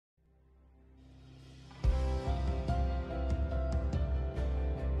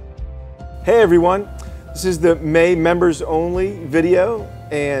Hey everyone, this is the May members only video,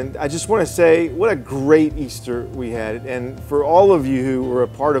 and I just want to say what a great Easter we had. And for all of you who were a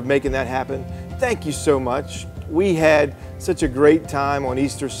part of making that happen, thank you so much. We had such a great time on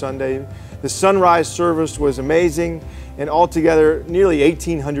Easter Sunday. The sunrise service was amazing, and altogether nearly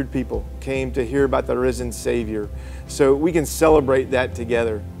 1,800 people came to hear about the risen Savior. So we can celebrate that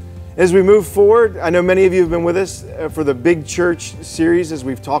together. As we move forward, I know many of you have been with us for the Big Church series as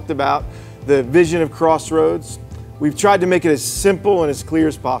we've talked about the vision of Crossroads. We've tried to make it as simple and as clear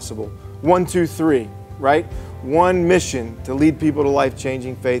as possible. 1, 2, 3, right? One mission to lead people to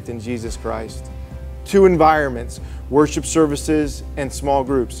life-changing faith in Jesus Christ. 2 environments, worship services and small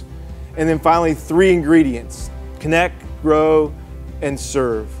groups. And then finally 3 ingredients, connect, grow, and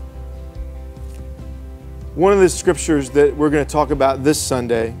serve. One of the scriptures that we're going to talk about this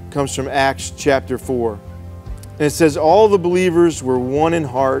Sunday comes from Acts chapter 4. And it says, all the believers were one in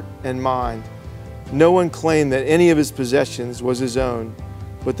heart and mind. No one claimed that any of his possessions was his own,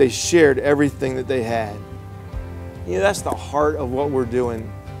 but they shared everything that they had. You know, that's the heart of what we're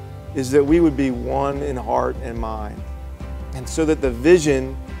doing, is that we would be one in heart and mind. And so that the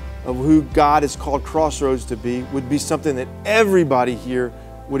vision of who God has called Crossroads to be would be something that everybody here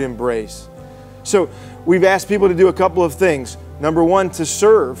would embrace. So we've asked people to do a couple of things. Number 1, to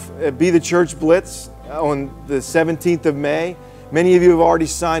serve, be the church blitz on the 17th of May. Many of you have already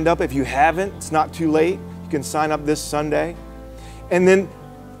signed up. If you haven't, it's not too late. You can sign up this Sunday. And then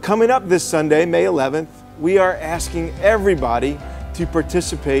coming up this Sunday, May 11th, we are asking everybody to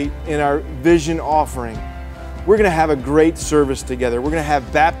participate in our vision offering. We're going to have a great service together. We're going to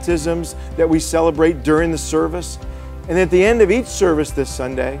have baptisms that we celebrate during the service. And at the end of each service this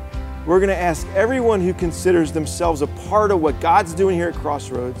Sunday, we're going to ask everyone who considers themselves a part of what God's doing here at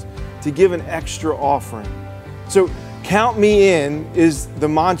Crossroads to give an extra offering. So count me in is the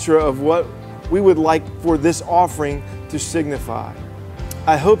mantra of what we would like for this offering to signify.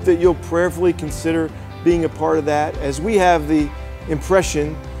 I hope that you'll prayerfully consider being a part of that, as we have the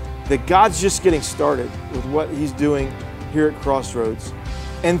impression that God's just getting started with what He's doing here at Crossroads,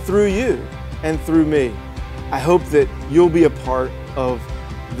 and through you and through me. I hope that you'll be a part of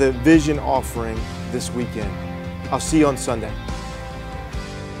the vision offering this weekend. I'll see you on Sunday.